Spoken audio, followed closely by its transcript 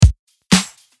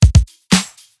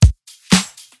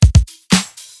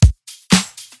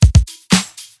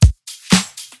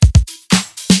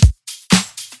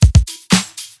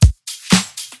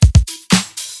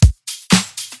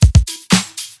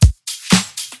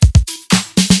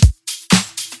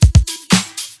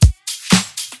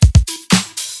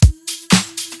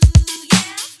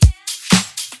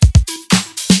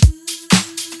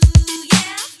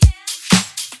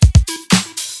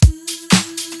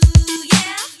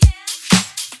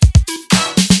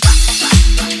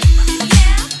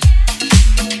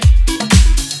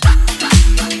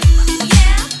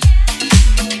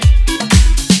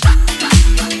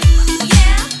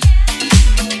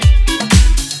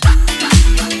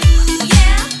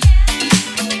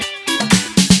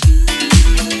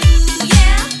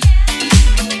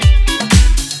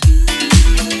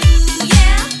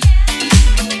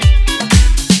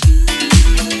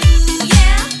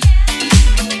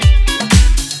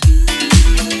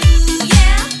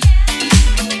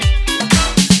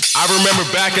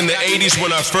back in the 80s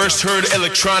when I first heard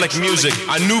electronic music.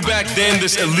 I knew back then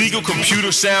this illegal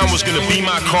computer sound was gonna be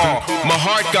my call. My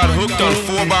heart got hooked on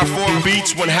 4x4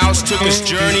 beats when house took its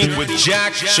journey with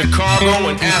Jack, Chicago,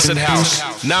 and Acid House.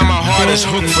 Now my heart is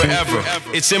hooked forever.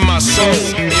 It's in my soul,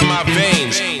 in my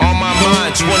veins, on my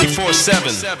mind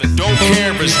 24/7. Don't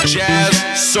care if it's jazz,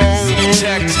 soul,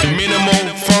 tech, minimal,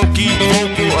 funky,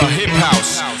 vocal, or hip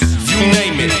house. You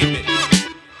name it,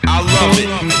 I love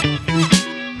it.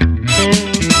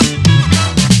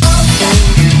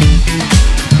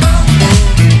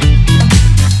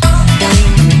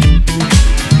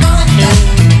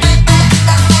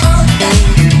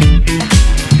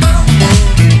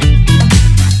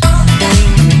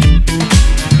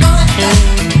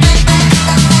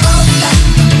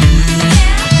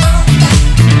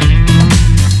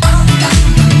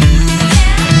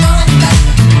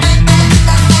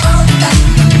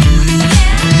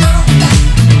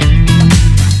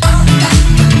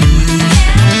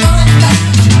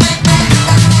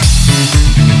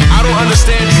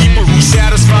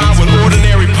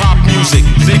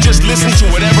 Listen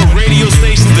to whatever radio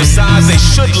station decides they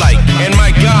should like, and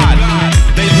my God,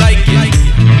 they like it.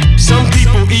 Some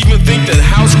people even think that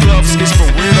house clubs is for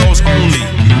weirdos only.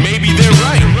 Maybe they're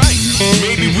right.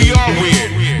 Maybe we are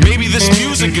weird. Maybe this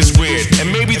music is weird,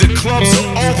 and maybe the clubs are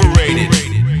overrated.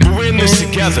 But we're in this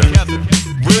together.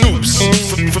 We're loops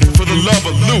for the love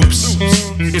of loops.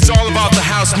 It's all about the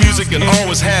house music and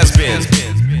always has been.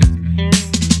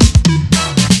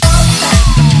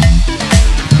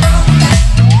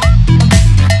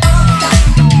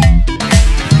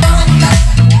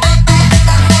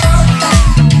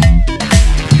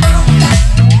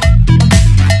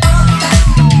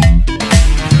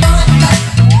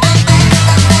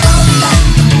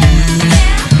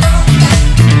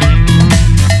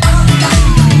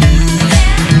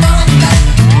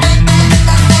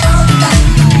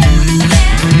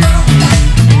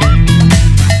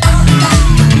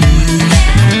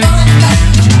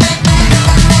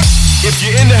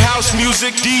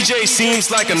 DJ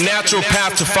seems like a natural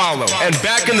path to follow. And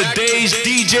back in the days,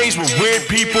 DJs were weird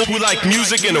people who like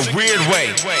music in a weird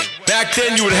way. Back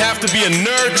then, you would have to be a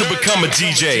nerd to become a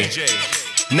DJ.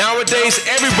 Nowadays,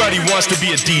 everybody wants to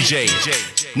be a DJ.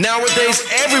 Nowadays,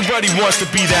 everybody wants to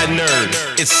be that nerd.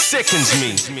 It sickens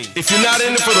me. If you're not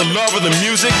in it for the love of the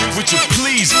music, would you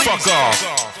please fuck off?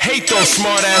 Hate those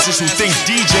smartasses who think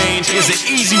DJing is an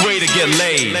easy way to get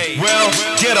laid. Well,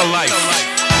 get a life.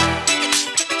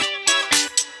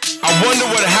 I wonder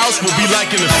what a house will be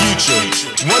like in the future.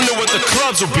 Wonder what the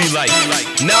clubs will be like.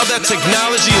 Now that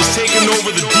technology has taken over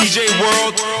the DJ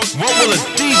world, what will a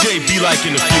DJ be like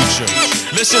in the future?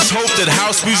 Let's just hope that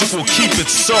house music will keep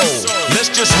its soul.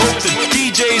 Let's just hope that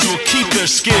DJs will keep their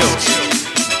skills.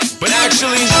 But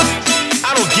actually,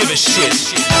 I don't give a shit.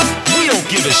 We don't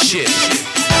give a shit.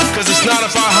 Cause it's not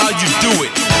about how you do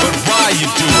it, but why you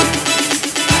do it.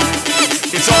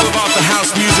 It's all about the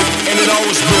house music, and it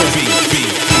always will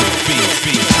be.